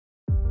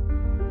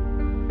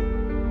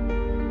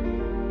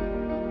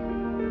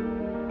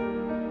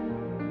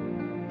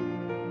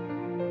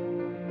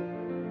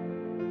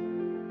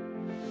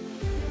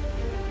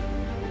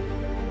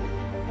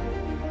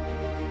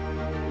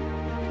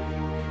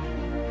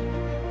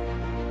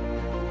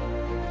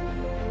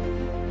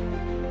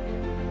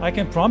I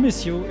can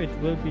promise you it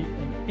will be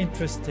an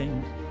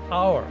interesting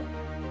hour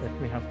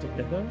that we have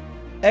together.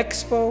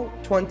 Expo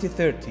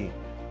 2030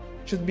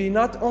 should be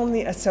not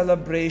only a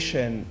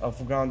celebration of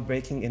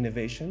groundbreaking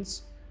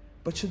innovations,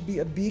 but should be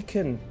a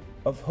beacon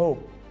of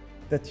hope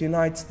that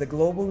unites the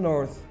global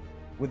north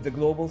with the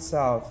global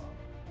south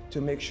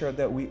to make sure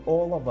that we,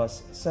 all of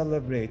us,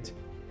 celebrate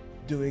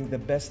doing the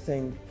best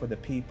thing for the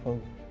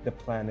people, the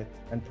planet,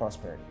 and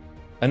prosperity.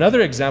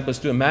 Another example is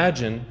to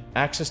imagine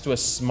access to a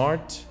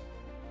smart,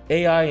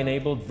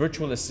 AI-enabled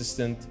virtual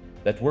assistant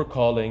that we're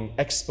calling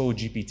Expo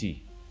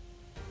GPT,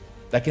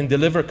 that can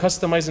deliver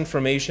customized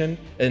information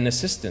and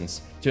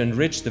assistance to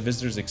enrich the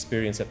visitor's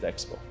experience at the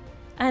Expo.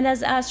 And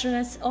as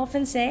astronauts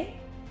often say,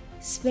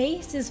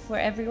 space is for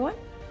everyone.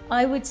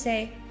 I would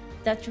say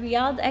that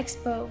Riyadh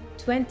Expo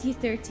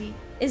 2030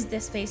 is the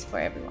space for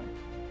everyone.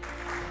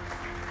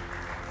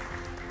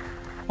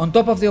 On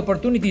top of the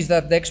opportunities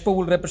that the Expo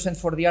will represent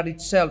for the art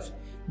itself,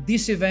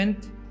 this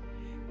event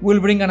will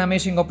bring an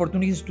amazing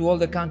opportunities to all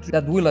the countries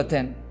that will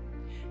attend,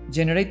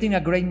 generating a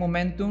great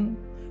momentum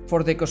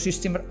for the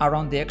ecosystem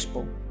around the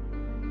Expo.